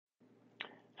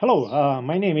Hello,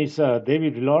 my name is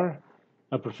David Villar,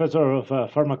 a professor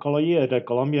of pharmacology at the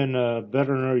Colombian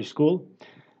Veterinary School.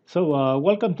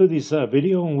 Welcome to this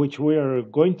video in which we are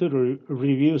going to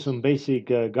review some basic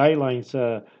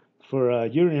guidelines for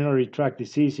urinary tract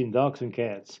disease in dogs and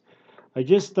cats. I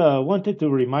just wanted to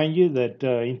remind you that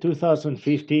in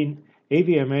 2015,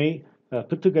 AVMA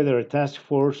put together a task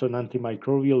force on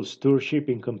antimicrobial stewardship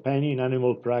in companion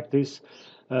animal practice,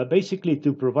 basically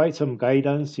to provide some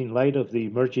guidance in light of the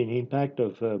emerging impact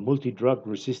of multi-drug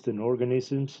resistant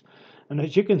organisms. And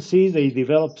as you can see, they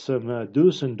developed some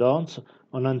do's and don'ts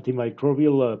on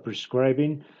antimicrobial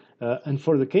prescribing. And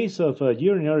for the case of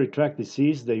urinary tract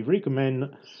disease, they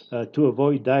recommend to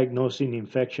avoid diagnosing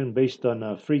infection based on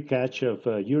a free catch of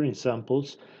urine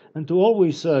samples and to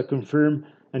always confirm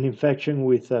an infection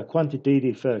with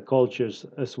quantitative cultures,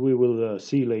 as we will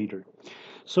see later.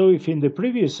 So if in the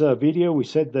previous video we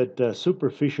said that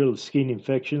superficial skin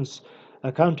infections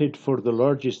accounted for the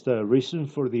largest reason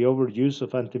for the overuse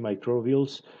of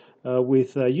antimicrobials,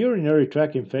 with urinary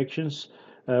tract infections,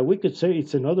 we could say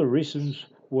it's another reason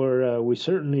where we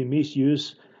certainly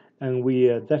misuse and we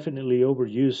definitely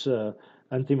overuse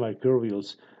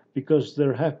antimicrobials because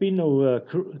there have been no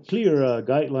clear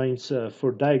guidelines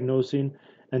for diagnosing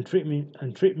and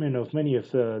treatment of many of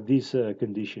these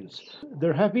conditions.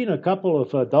 There have been a couple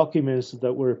of documents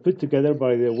that were put together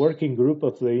by the working group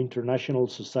of the International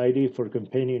Society for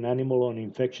Companion Animal on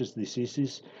Infectious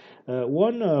Diseases.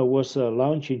 One was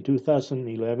launched in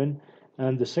 2011,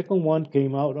 and the second one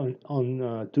came out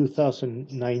on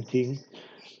 2019.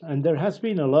 And there has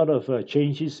been a lot of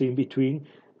changes in between,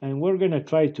 and we're going to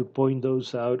try to point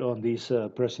those out on this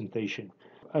presentation.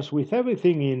 As with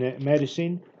everything in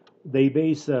medicine, they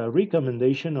base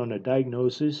recommendation on a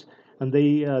diagnosis, and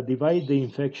they divide the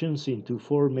infections into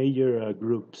four major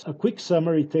groups. A quick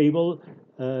summary table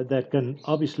that can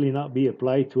obviously not be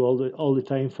applied to all the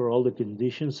time for all the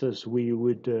conditions, as we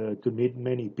would commit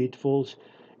many pitfalls,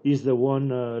 is the one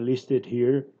listed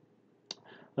here.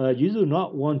 You do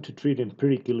not want to treat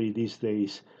empirically these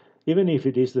days, even if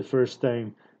it is the first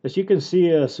time. As you can see,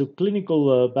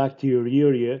 subclinical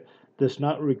bacteriuria does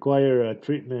not require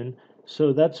treatment.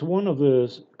 So that's one of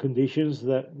the conditions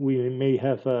that we may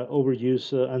have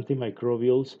overuse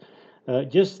antimicrobials.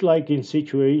 Just like in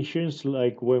situations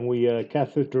like when we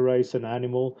catheterize an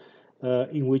animal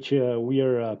in which we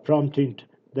are prompting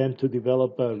them to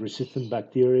develop resistant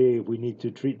bacteria if we need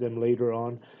to treat them later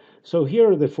on. So here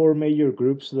are the four major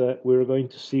groups that we're going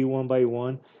to see one by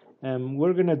one. And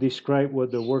we're going to describe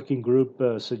what the working group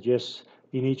suggests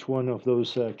in each one of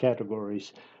those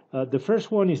categories. The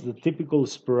first one is the typical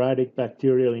sporadic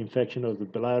bacterial infection of the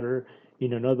bladder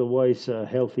in an otherwise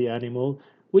healthy animal,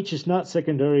 which is not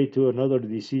secondary to another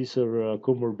disease or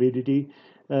comorbidity.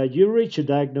 You reach a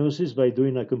diagnosis by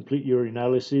doing a complete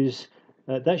urinalysis.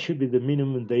 That should be the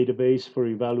minimum database for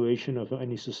evaluation of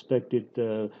any suspected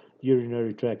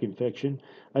urinary tract infection.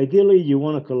 Ideally, you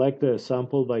want to collect a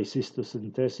sample by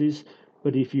cystocentesis,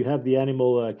 but if you have the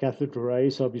animal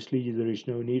catheterized, obviously there is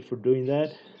no need for doing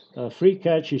that. Free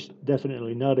catch is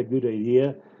definitely not a good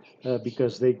idea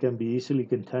because they can be easily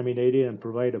contaminated and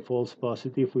provide a false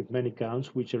positive with many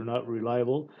counts which are not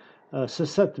reliable.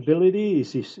 Susceptibility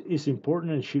is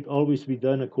important and should always be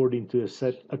done according to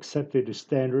accepted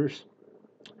standards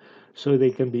so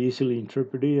they can be easily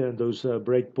interpreted and those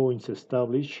breakpoints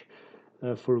established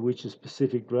for which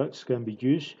specific drugs can be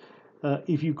used.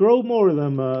 If you grow more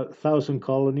than 1,000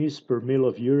 colonies per mil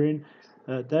of urine,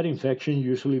 that infection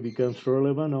usually becomes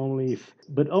relevant only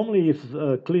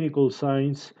if clinical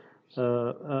signs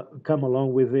come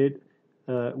along with it,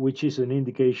 which is an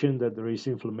indication that there is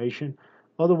inflammation.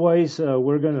 Otherwise,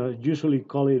 we're going to usually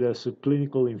call it a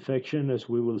subclinical infection, as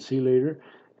we will see later,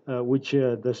 which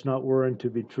does not warrant to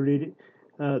be treated.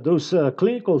 Those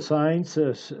clinical signs,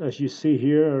 as you see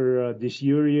here, are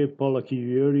dysuria,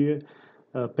 pollakiuria,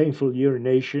 painful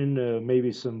urination,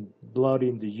 maybe some blood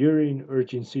in the urine,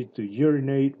 urgency to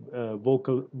urinate,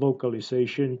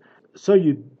 vocalization. So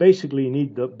you basically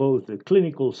need both the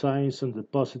clinical signs and the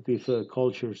positive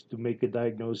cultures to make a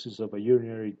diagnosis of a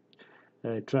urinary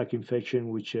tract infection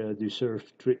which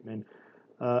deserves treatment.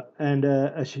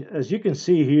 As you can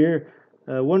see here,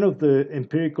 one of the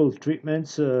empirical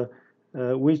treatments,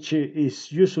 which is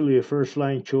usually a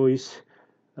first-line choice,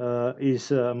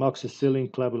 is amoxicillin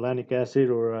clavulanic acid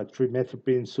or a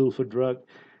trimethoprim sulfa drug.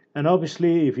 And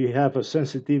obviously, if you have a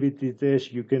sensitivity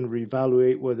test, you can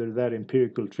reevaluate whether that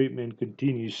empirical treatment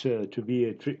continues to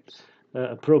be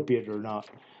appropriate or not.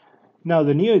 Now,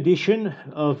 the new edition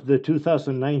of the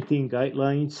 2019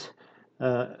 guidelines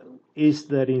is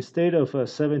that instead of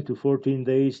 7 to 14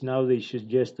 days, now they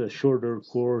suggest a shorter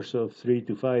course of 3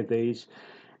 to 5 days.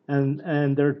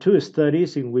 And there are two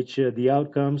studies in which the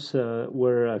outcomes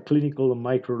were clinical and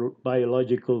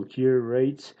microbiological cure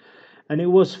rates. And it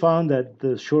was found that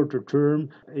the shorter term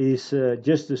is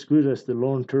just as good as the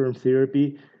long-term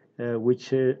therapy,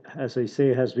 which, as I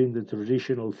say, has been the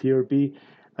traditional therapy.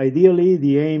 Ideally,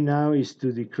 the aim now is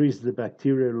to decrease the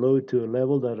bacterial load to a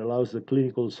level that allows the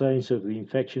clinical signs of the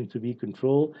infection to be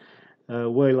controlled,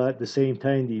 while at the same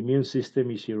time the immune system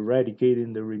is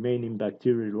eradicating the remaining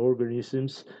bacterial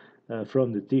organisms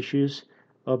from the tissues.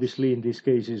 Obviously, in this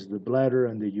case, is the bladder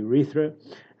and the urethra.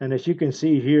 And as you can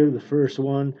see here, the first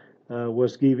one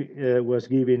was giving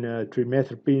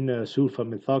trimethoprim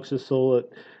sulfamethoxazole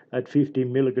at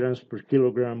 15 milligrams per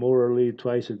kilogram orally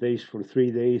twice a day for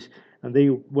 3 days, and they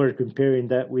were comparing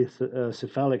that with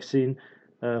cephalexin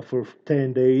for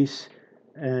 10 days.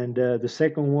 And the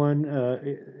second one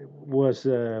was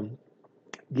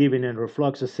given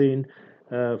enrofloxacin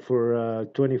for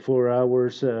 24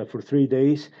 hours for 3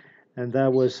 days, and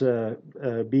that was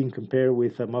being compared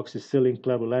with amoxicillin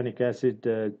clavulanic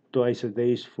acid twice a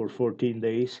day for 14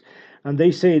 days. And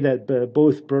they say that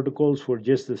both protocols were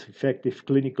just as effective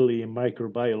clinically and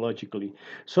microbiologically.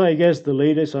 So I guess the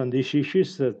latest on these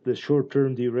issues that the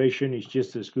short-term duration is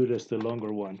just as good as the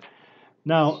longer one.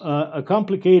 Now, a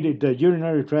complicated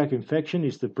urinary tract infection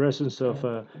is the presence of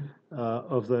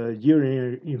the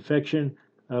urinary infection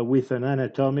with an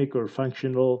anatomic or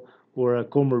functional or a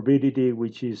comorbidity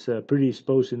which is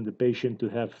predisposing the patient to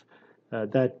have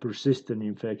that persistent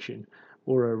infection,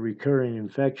 or a recurring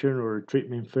infection, or a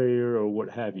treatment failure, or what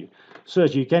have you. So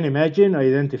as you can imagine,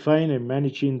 identifying and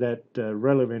managing that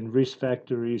relevant risk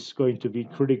factor is going to be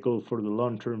critical for the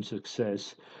long-term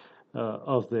success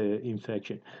of the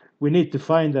infection. We need to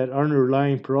find that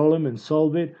underlying problem and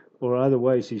solve it, or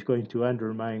otherwise it's going to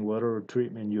undermine whatever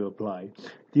treatment you apply.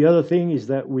 The other thing is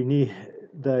that we need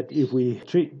that if we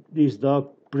treat this dog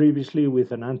previously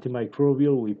with an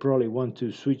antimicrobial, we probably want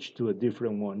to switch to a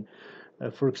different one.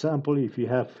 For example, if you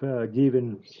have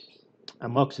given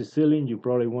amoxicillin, you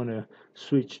probably want to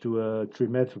switch to a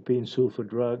trimethoprim sulfa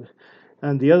drug.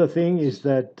 And the other thing is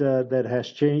that that has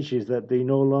changed is that they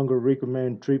no longer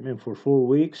recommend treatment for 4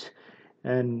 weeks.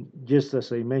 And just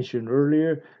as I mentioned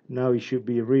earlier, now it should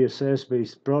be reassessed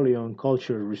based probably on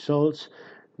culture results.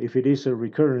 If it is a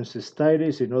recurrent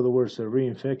cystitis, in other words, a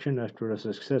reinfection after a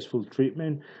successful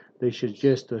treatment, they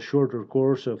suggest a shorter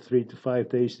course of 3 to 5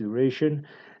 days duration.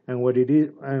 And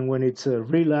when it's a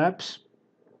relapse,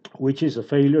 which is a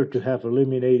failure to have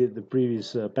eliminated the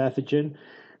previous pathogen,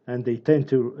 and they tend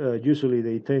to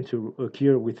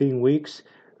occur within weeks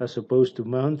as opposed to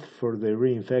months for the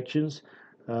reinfections.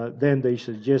 Then they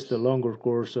suggest a longer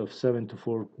course of 7 to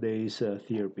 4 days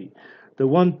therapy. The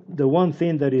one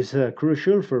thing that is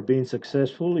crucial for being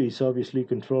successful is obviously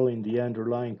controlling the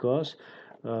underlying cause,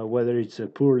 whether it's a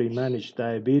poorly managed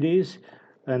diabetes,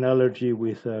 an allergy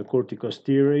with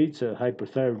corticosteroids,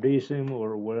 hyperthyroidism,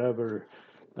 or whatever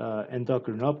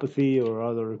endocrinopathy or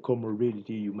other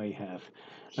comorbidity you may have.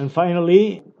 And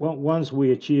finally, once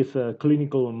we achieve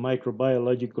clinical and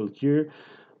microbiological cure,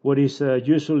 what is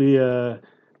usually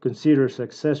considered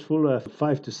successful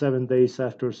 5 to 7 days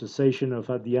after cessation of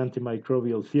the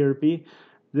antimicrobial therapy,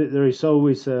 there is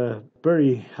always a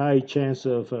very high chance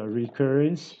of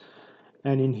recurrence.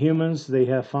 And in humans, they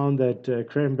have found that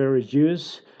cranberry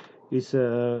juice is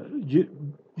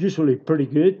usually pretty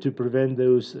good to prevent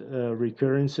those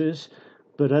recurrences.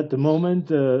 But at the moment,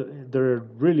 there are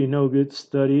really no good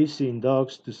studies in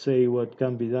dogs to say what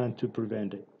can be done to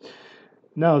prevent it.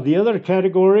 Now, the other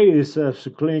category is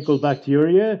subclinical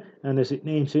bacteria, and as its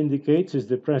name indicates, is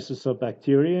the presence of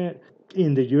bacteria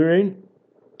in the urine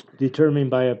determined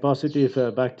by a positive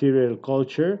bacterial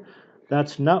culture.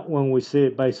 That's not when we say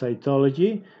it by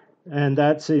cytology, and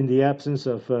that's in the absence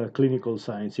of clinical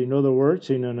signs. In other words,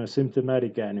 in an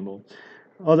asymptomatic animal.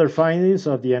 Other findings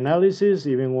of the analysis,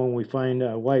 even when we find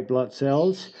white blood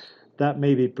cells, that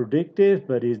may be predictive,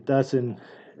 but it doesn't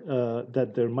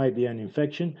that there might be an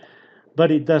infection. But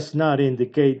it does not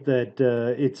indicate that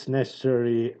it's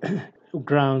necessary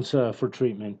grounds for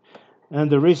treatment. And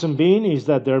the reason being is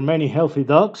that there are many healthy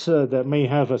dogs that may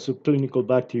have a subclinical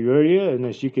bacteriuria, and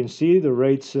as you can see, the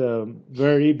rates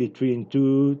vary between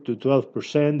 2 to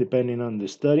 12% depending on the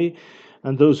study,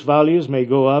 and those values may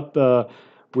go up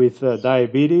with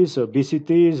diabetes,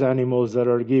 obesity, animals that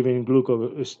are given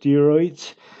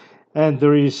glucosteroids. And the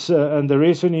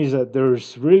reason is that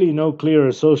there's really no clear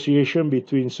association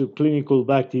between subclinical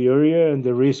bacteriuria and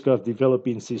the risk of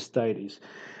developing cystitis.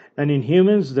 And in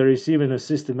humans, there is even a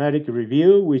systematic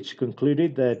review which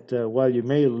concluded that while you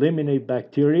may eliminate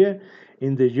bacteria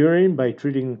in the urine by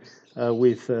treating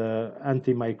with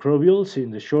antimicrobials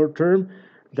in the short term,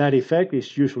 that effect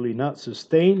is usually not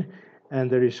sustained, and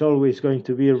there is always going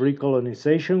to be a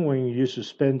recolonization when you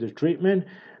suspend the treatment.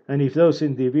 And if those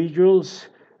individuals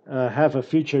have a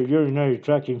future urinary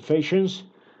tract infections,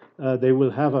 they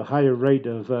will have a higher rate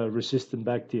of resistant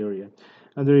bacteria.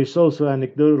 And there is also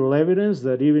anecdotal evidence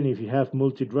that even if you have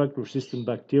multi-drug resistant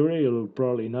bacteria, it will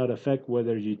probably not affect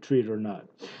whether you treat or not.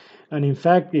 And in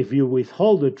fact, if you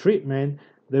withhold the treatment,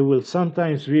 they will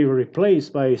sometimes be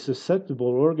replaced by susceptible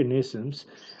organisms.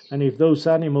 And if those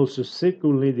animals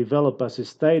subsequently develop a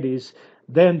cystitis,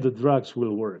 then the drugs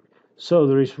will work. So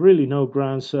there is really no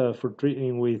grounds for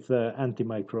treating with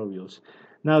antimicrobials.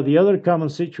 Now, the other common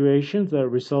situation that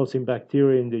results in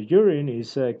bacteria in the urine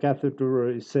is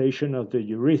catheterization of the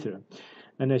urethra.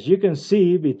 And as you can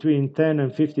see, between 10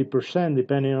 and 50%,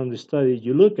 depending on the study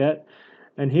you look at,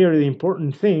 and here the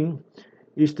important thing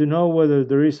is to know whether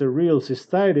there is a real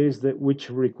cystitis that which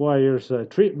requires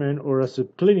treatment or a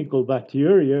subclinical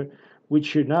bacteria which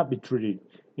should not be treated.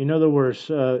 In other words,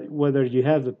 whether you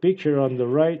have the picture on the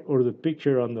right or the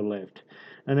picture on the left.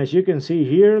 And as you can see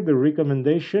here, the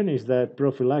recommendation is that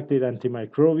prophylactic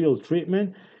antimicrobial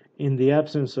treatment in the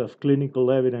absence of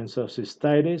clinical evidence of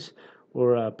cystitis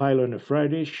or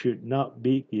pyelonephritis should not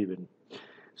be given.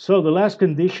 So the last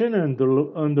condition and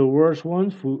the worst one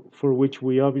for which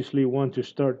we obviously want to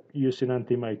start using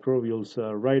antimicrobials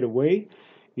right away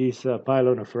is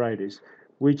pyelonephritis,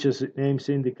 which as its name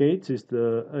indicates is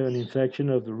an infection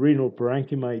of the renal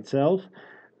parenchyma itself,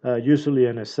 usually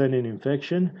an ascending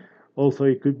infection. Although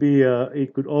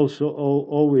it could also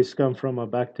always come from a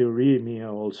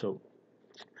bacteremia also.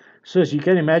 So as you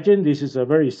can imagine, this is a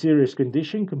very serious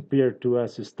condition compared to a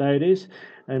cystitis,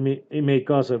 and it may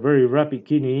cause a very rapid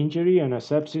kidney injury and a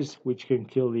sepsis, which can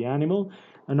kill the animal.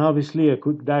 And obviously, a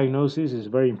quick diagnosis is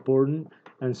very important,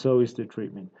 and so is the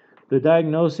treatment. The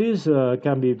diagnosis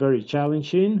can be very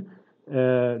challenging.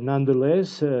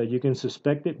 Nonetheless, you can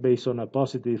suspect it based on a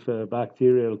positive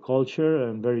bacterial culture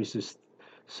and very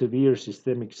severe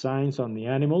systemic signs on the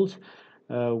animals,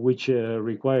 which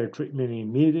require treatment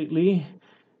immediately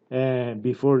and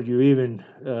before you even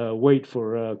wait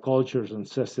for cultures and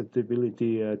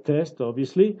susceptibility tests,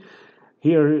 obviously.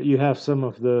 Here you have some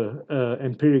of the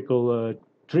empirical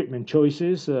treatment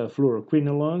choices,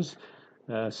 fluoroquinolones,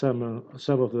 some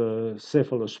of the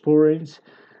cephalosporins.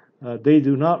 They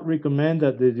do not recommend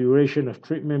that the duration of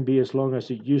treatment be as long as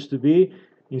it used to be.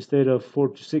 Instead of 4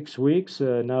 to 6 weeks,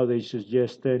 now they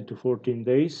suggest 10 to 14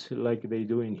 days, like they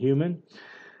do in human.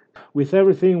 With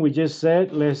everything we just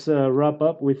said, let's wrap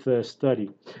up with a study.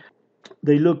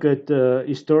 They look at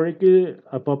historically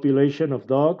a population of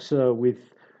dogs with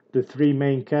the three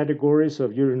main categories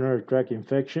of urinary tract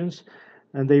infections,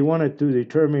 and they wanted to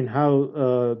determine how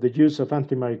the use of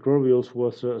antimicrobials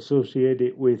was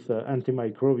associated with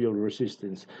antimicrobial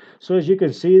resistance. So as you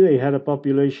can see, they had a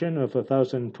population of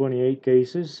 1,028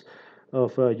 cases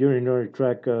of urinary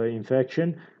tract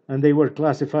infection, and they were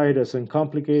classified as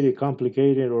uncomplicated,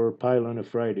 complicated, or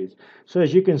pyelonephritis. So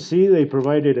as you can see, they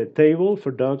provided a table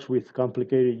for dogs with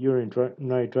complicated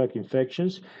urinary tract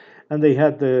infections, and they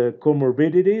had the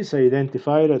comorbidities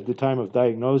identified at the time of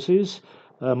diagnosis.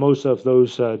 Most of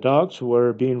those dogs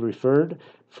were being referred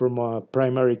from a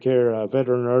primary care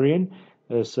veterinarian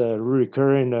as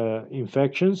recurrent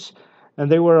infections. And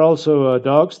they were also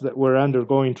dogs that were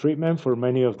undergoing treatment for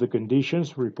many of the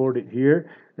conditions reported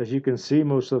here. As you can see,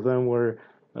 most of them were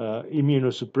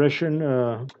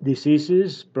immunosuppression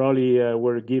diseases, probably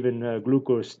were given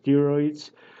glucose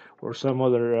steroids or some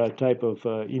other type of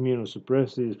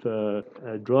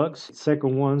immunosuppressive drugs.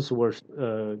 Second ones were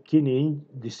kidney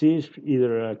disease,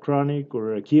 either chronic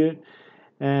or acute,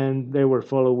 and they were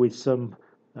followed with some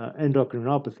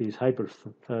endocrinopathies,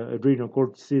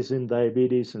 hyperadrenocorticism,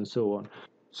 diabetes, and so on.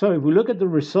 So if we look at the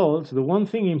results, the one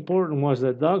thing important was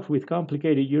that dogs with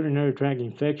complicated urinary tract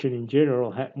infection in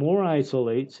general had more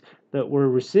isolates that were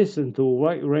resistant to a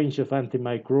wide range of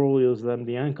antimicrobials than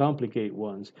the uncomplicated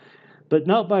ones. But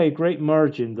not by a great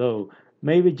margin, though.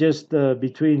 Maybe just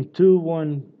between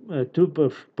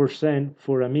 2%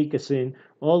 for amikacin,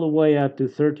 all the way up to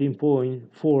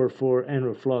 13.4 for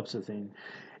enrofloxacin.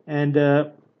 And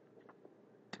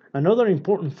another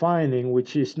important finding,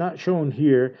 which is not shown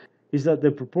here, is that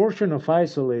the proportion of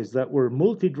isolates that were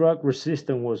multi-drug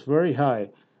resistant was very high,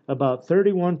 about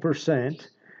 31%,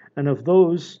 and of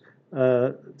those,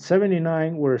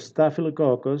 79 were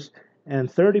Staphylococcus and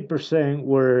 30%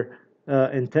 were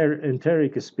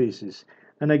enteric species.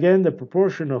 And again, the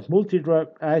proportion of multi-drug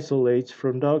isolates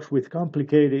from dogs with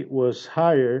complicated was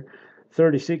higher,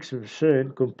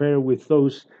 36%, compared with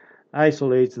those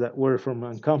isolates that were from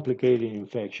uncomplicated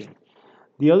infection.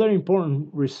 The other important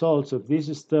results of this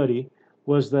study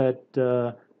was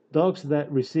that dogs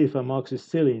that receive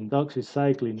amoxicillin,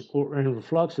 doxycycline, or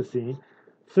enrofloxacin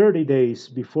 30 days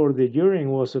before the urine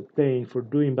was obtained for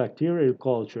doing bacterial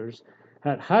cultures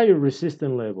had higher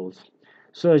resistance levels.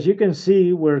 So as you can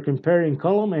see, we're comparing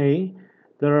column A,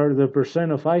 there are the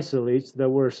percent of isolates that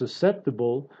were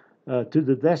susceptible to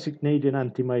the designated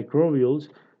antimicrobials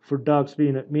for dogs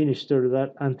being administered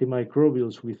that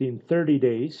antimicrobials within 30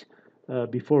 days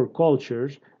before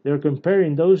cultures. They're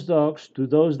comparing those dogs to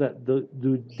those that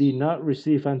did not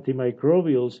receive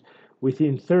antimicrobials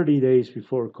within 30 days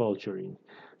before culturing.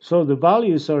 So the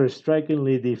values are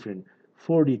strikingly different,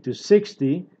 40 to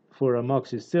 60 for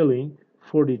amoxicillin,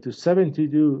 40 to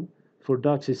 72 for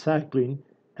doxycycline,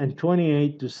 and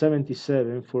 28 to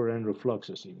 77 for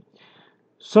enrofloxacin.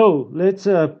 So let's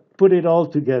put it all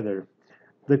together.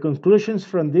 The conclusions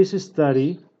from this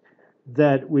study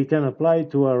that we can apply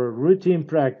to our routine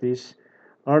practice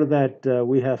are that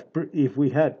if we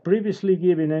had previously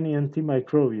given any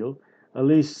antimicrobial, at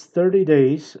least 30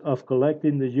 days of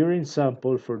collecting the urine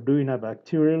sample for doing a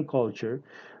bacterial culture,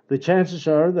 the chances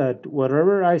are that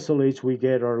whatever isolates we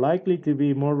get are likely to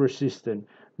be more resistant,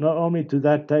 not only to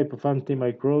that type of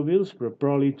antimicrobials, but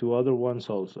probably to other ones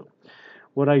also.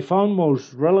 What I found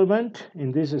most relevant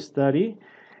in this study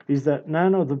is that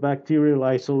none of the bacterial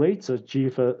isolates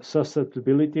achieve a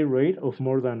susceptibility rate of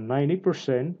more than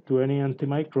 90% to any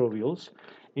antimicrobials.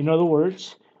 In other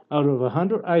words, out of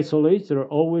 100 isolates, there are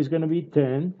always going to be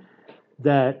 10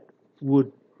 that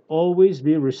would always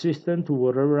be resistant to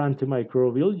whatever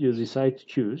antimicrobial you decide to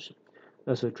choose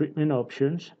as a treatment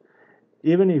options,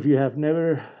 even if you have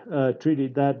never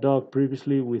treated that dog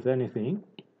previously with anything.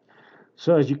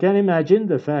 So as you can imagine,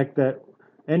 the fact that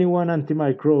no one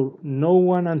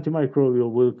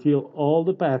antimicrobial will kill all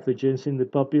the pathogens in the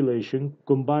population,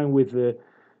 combined with the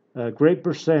great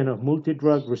percent of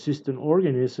multi-drug resistant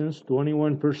organisms,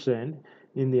 21%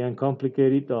 in the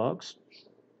uncomplicated dogs.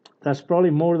 That's probably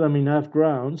more than enough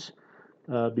grounds,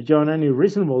 beyond any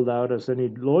reasonable doubt, as any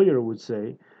lawyer would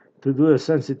say, to do a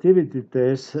sensitivity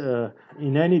test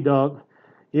in any dog,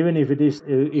 even if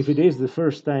it is the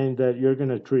first time that you're going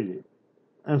to treat it.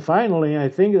 And finally, I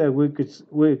think that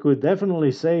we could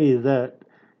definitely say that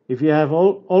if you have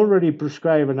already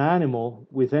prescribed an animal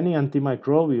with any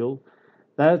antimicrobial,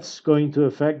 that's going to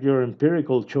affect your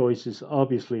empirical choices,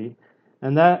 obviously,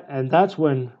 and that's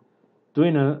when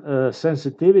doing a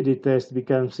sensitivity test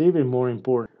becomes even more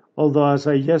important. Although, as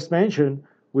I just mentioned,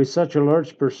 with such a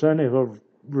large percentage of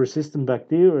resistant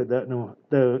bacteria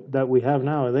that we have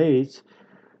nowadays,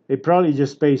 it probably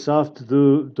just pays off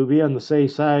to be on the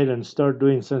safe side and start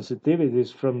doing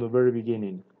sensitivities from the very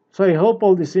beginning. So I hope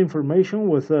all this information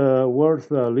was worth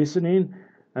listening.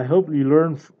 I hope you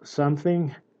learned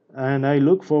something, and I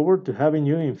look forward to having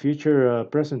you in future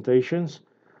presentations.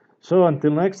 So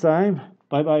until next time,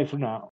 bye bye for now.